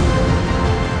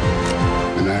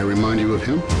 And I remind you of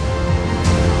him?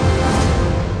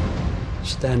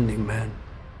 Standing man.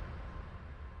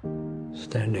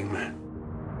 Standing man.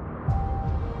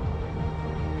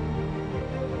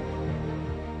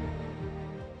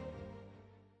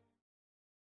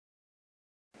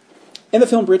 In the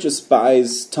film Bridge of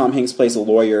Spies, Tom Hanks plays a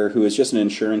lawyer who is just an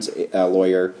insurance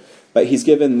lawyer, but he's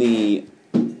given the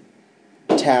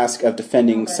task of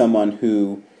defending someone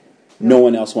who no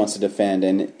one else wants to defend,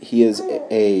 and he is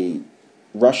a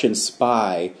Russian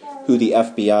spy who the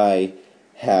FBI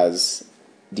has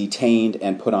detained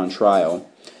and put on trial.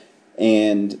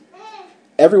 And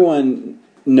everyone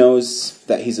knows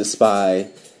that he's a spy,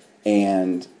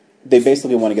 and they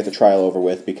basically want to get the trial over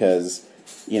with because,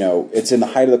 you know, it's in the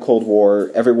height of the Cold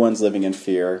War, everyone's living in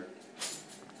fear,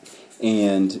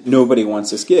 and nobody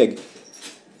wants this gig.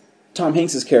 Tom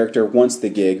Hanks' character wants the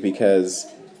gig because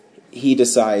he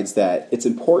decides that it's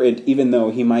important, even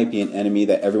though he might be an enemy,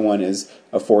 that everyone is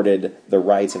afforded the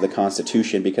rights of the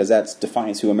Constitution, because that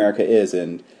defines who America is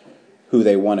and who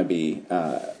they want to be,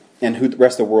 and who the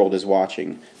rest of the world is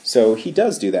watching. So he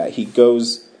does do that. He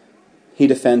goes, he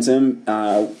defends him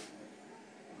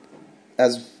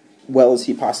as well as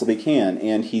he possibly can,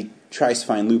 and he tries to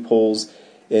find loopholes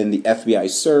in the FBI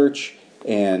search,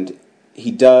 and he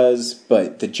does,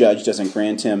 but the judge doesn't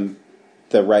grant him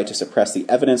the right to suppress the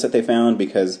evidence that they found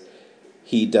because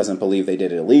he doesn't believe they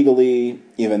did it illegally,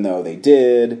 even though they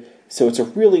did. So it's a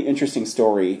really interesting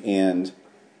story, and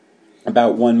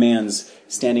about one man's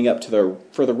standing up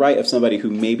for the right of somebody who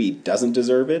maybe doesn't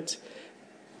deserve it,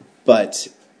 but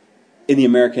in the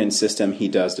American system, he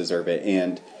does deserve it.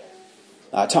 And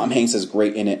Tom Hanks is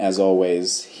great in it, as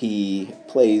always. He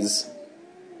plays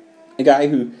a guy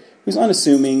who's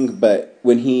unassuming, but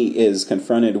when he is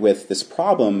confronted with this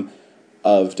problem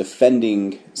of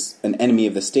defending an enemy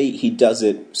of the state, he does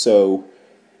it so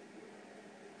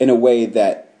in a way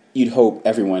that you'd hope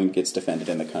everyone gets defended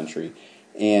in the country.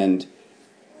 And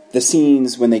the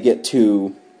scenes when they get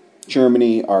to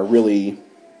Germany are really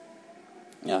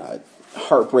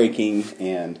heartbreaking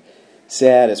and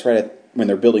sad. It's right when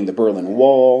they're building the Berlin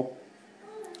Wall.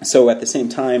 So at the same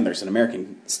time, there's an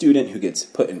American student who gets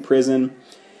put in prison,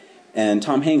 and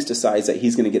Tom Hanks decides that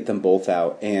he's going to get them both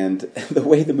out. And the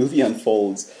way the movie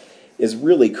unfolds is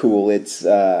really cool. It's,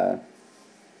 Tom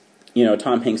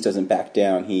Hanks doesn't back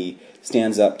down. He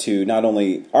stands up to not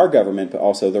only our government, but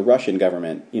also the Russian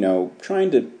government,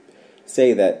 trying to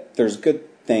say that there's good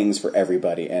things for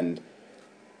everybody. And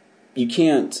you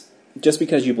can't, just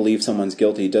because you believe someone's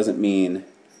guilty doesn't mean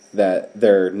that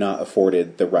they're not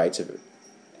afforded the rights of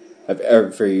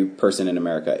every person in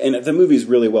America. And the movie's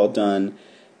really well done.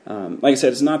 Like I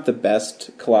said, it's not the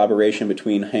best collaboration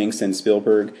between Hanks and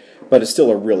Spielberg, but it's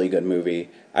still a really good movie.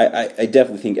 I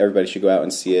definitely think everybody should go out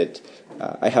and see it.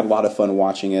 I had a lot of fun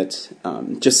watching it.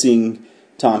 Just seeing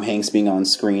Tom Hanks being on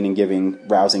screen and giving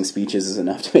rousing speeches is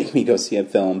enough to make me go see a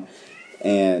film.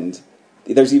 And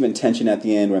there's even tension at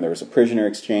the end when there was a prisoner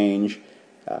exchange,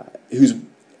 who's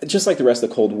just like the rest of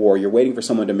the Cold War. You're waiting for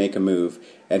someone to make a move,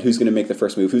 and who's going to make the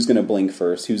first move? Who's going to blink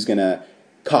first? Who's going to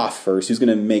cough first? Who's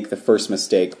going to make the first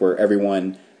mistake where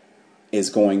everyone is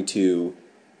going to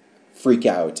freak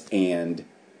out and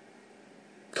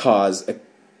cause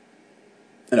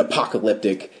an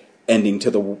apocalyptic ending to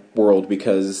the world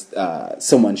because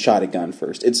someone shot a gun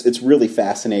first? It's really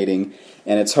fascinating,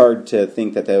 and it's hard to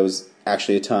think that there was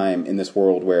actually a time in this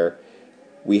world where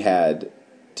we had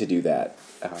to do that.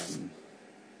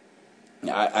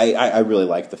 I really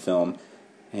like the film,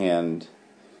 and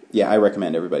yeah, I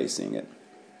recommend everybody seeing it.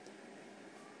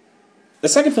 The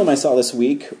second film I saw this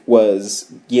week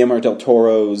was Guillermo del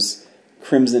Toro's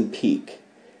Crimson Peak.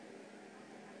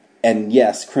 And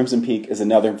yes, Crimson Peak is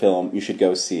another film you should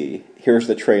go see. Here's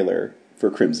the trailer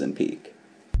for Crimson Peak.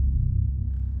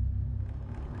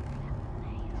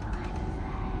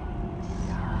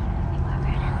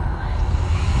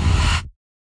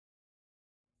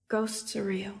 Ghosts are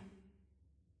real.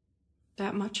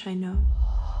 That much I know.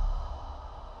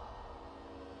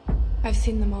 I've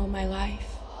seen them all my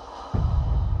life.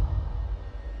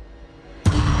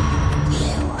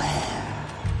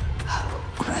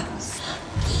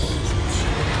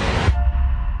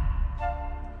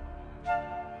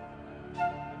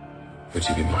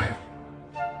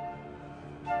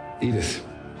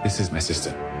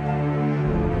 sister.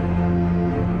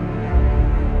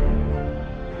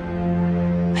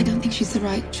 I don't think she's the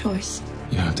right choice.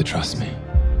 You have to trust me.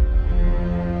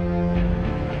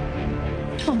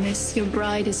 Thomas, your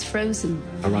bride is frozen.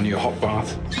 I'll run you a hot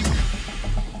bath.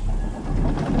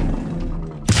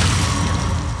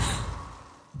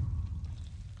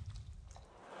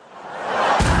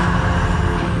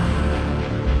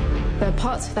 There are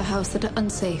parts of the house that are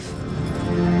unsafe.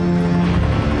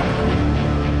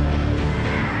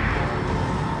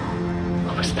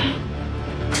 What was that?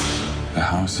 A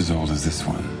house as old as this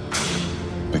one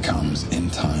becomes,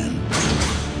 in time,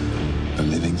 a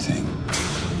living thing.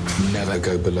 Never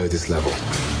go below this level.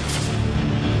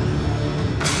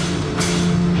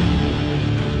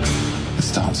 It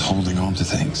starts holding on to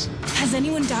things. Has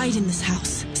anyone died in this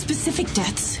house? Specific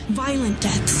deaths? Violent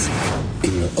deaths?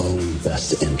 In your own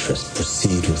best interest,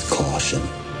 proceed with caution.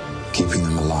 Keeping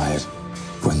them alive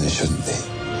when they shouldn't be.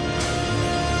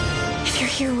 If you're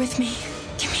here with me,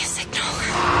 give me a signal.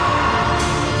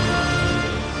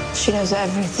 She knows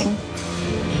everything.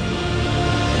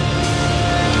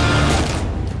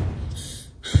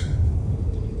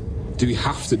 Do we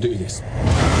have to do this?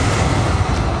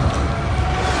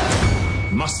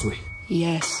 Must we?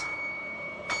 Yes.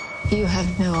 You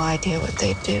have no idea what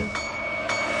they do.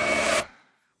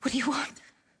 What do you want?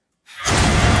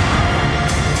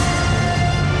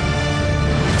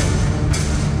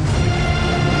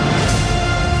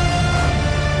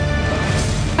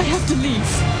 I have to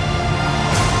leave.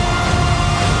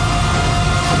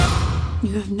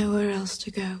 You have nowhere else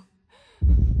to go.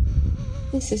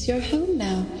 This is your home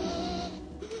now.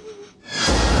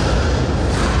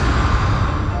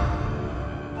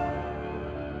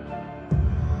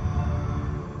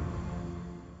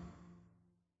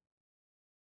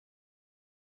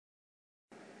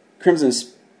 Crimson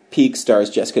Peak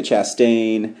stars Jessica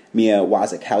Chastain, Mia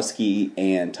Wasikowska,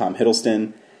 and Tom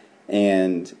Hiddleston,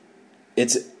 and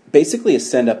it's basically a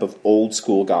send-up of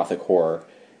old-school Gothic horror.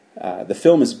 The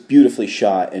film is beautifully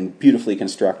shot and beautifully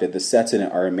constructed. The sets in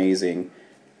it are amazing.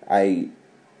 I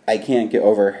can't get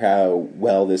over how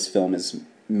well this film is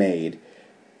made.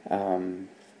 In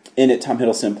it, Tom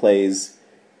Hiddleston plays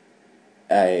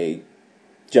a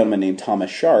gentleman named Thomas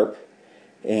Sharp,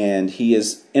 and he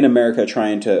is in America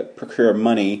trying to procure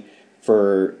money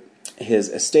for his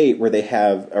estate where they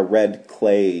have a red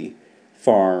clay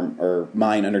farm or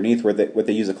mine underneath where what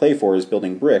they use the clay for is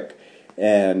building brick.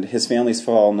 And his family's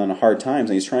fallen on hard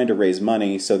times, and he's trying to raise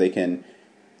money so they can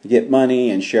get money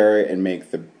and share it and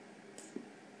make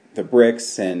the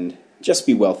bricks and just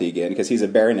be wealthy again because he's a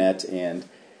baronet and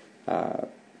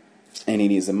he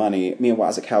needs the money. Mia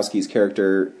Wasikowski's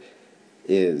character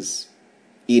is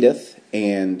Edith,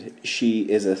 and she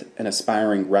is an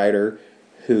aspiring writer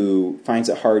who finds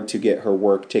it hard to get her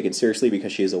work taken seriously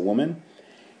because she is a woman.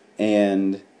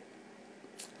 And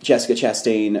Jessica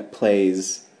Chastain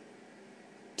plays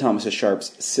Thomas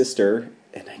Sharp's sister,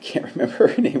 and I can't remember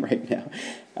her name right now.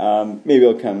 Maybe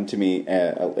it'll come to me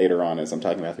later on as I'm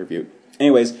talking about the review.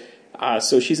 Anyways,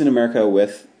 so she's in America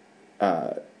with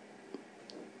her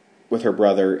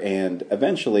brother, and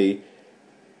eventually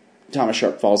Thomas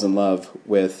Sharp falls in love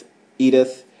with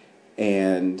Edith,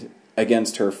 and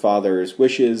against her father's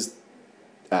wishes,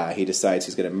 he decides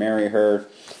he's going to marry her,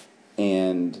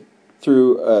 and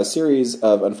through a series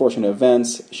of unfortunate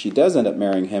events, she does end up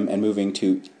marrying him and moving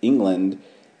to England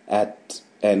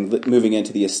and moving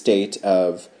into the estate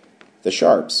of the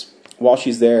Sharps. While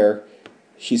she's there,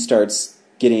 she starts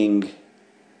getting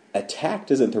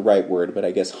attacked isn't the right word, but I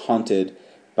guess haunted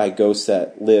by ghosts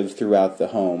that live throughout the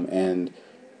home, and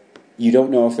you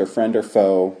don't know if they're friend or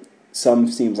foe. Some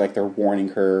seems like they're warning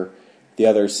her, the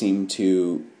others seem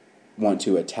to want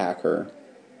to attack her.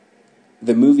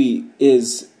 The movie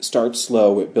starts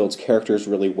slow, it builds characters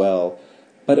really well,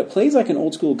 but it plays like an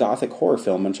old school Gothic horror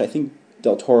film, which I think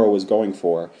Del Toro was going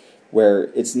for,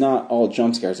 where it's not all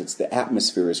jump scares, it's the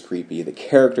atmosphere is creepy, the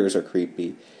characters are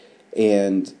creepy,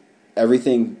 and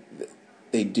everything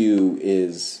they do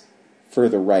is for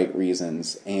the right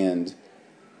reasons. And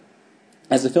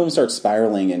as the film starts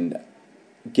spiraling and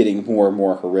getting more and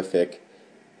more horrific,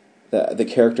 the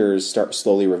characters start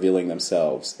slowly revealing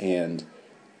themselves, and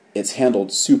it's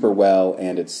handled super well,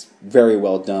 and it's very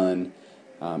well done.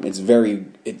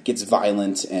 It gets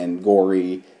violent and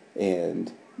gory,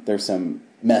 and there's some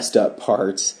messed up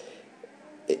parts.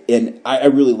 And I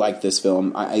really like this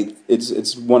film.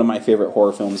 It's one of my favorite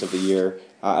horror films of the year.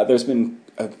 There's been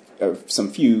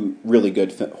some few really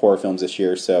good horror films this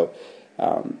year, so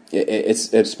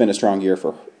it's been a strong year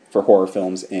for horror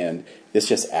films, and this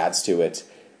just adds to it.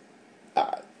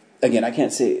 Again, I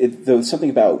can't say it, though. Something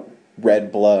about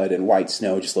red blood and white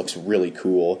snow just looks really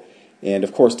cool. And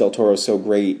of course, Del Toro's so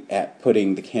great at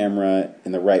putting the camera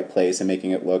in the right place and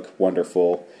making it look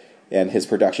wonderful. And his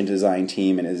production design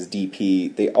team and his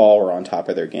DP, they all are on top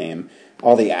of their game.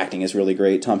 All the acting is really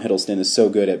great. Tom Hiddleston is so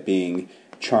good at being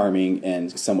charming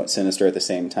and somewhat sinister at the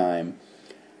same time.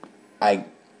 I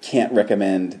can't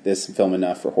recommend this film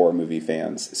enough for horror movie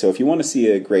fans. So if you want to see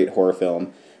a great horror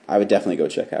film, I would definitely go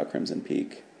check out Crimson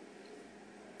Peak.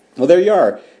 Well, there you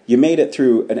are. You made it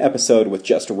through an episode with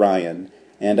just Ryan,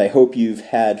 and I hope you've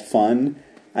had fun.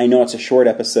 I know it's a short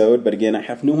episode, but again, I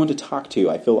have no one to talk to.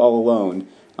 I feel all alone.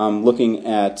 I'm looking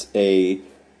at a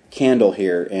candle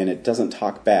here, and it doesn't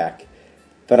talk back.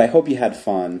 But I hope you had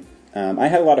fun. I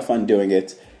had a lot of fun doing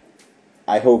it.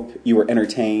 I hope you were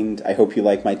entertained. I hope you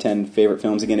like my 10 favorite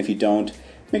films. Again, if you don't,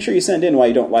 make sure you send in why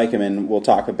you don't like them, and we'll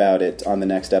talk about it on the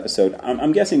next episode.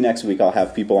 I'm guessing next week I'll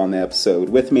have people on the episode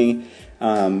with me.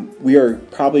 We are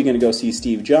probably going to go see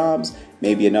Steve Jobs,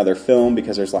 maybe another film,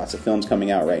 because there's lots of films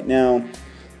coming out right now.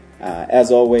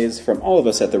 As always, from all of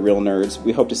us at The Real Nerds,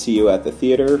 we hope to see you at the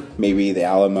theater, maybe the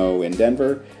Alamo in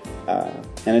Denver.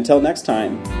 And until next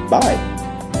time, bye.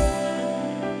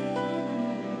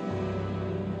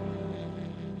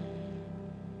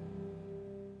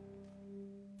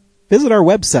 Visit our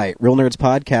website,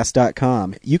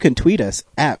 realnerdspodcast.com. You can tweet us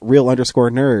at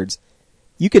real_nerds.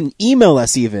 You can email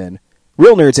us even,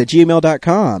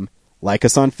 realnerds@gmail.com. Like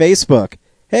us on Facebook.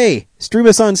 Hey, stream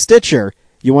us on Stitcher.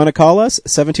 You want to call us?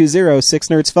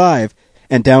 720-6nerds5.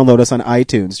 And download us on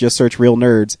iTunes. Just search Real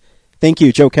Nerds. Thank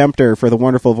you, Joe Kempter, for the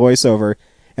wonderful voiceover.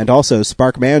 And also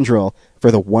Spark Mandrill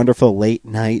for the wonderful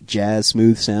late-night jazz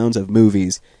smooth sounds of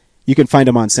movies. You can find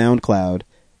them on SoundCloud.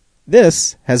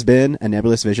 This has been a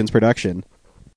Nebulous Visions production.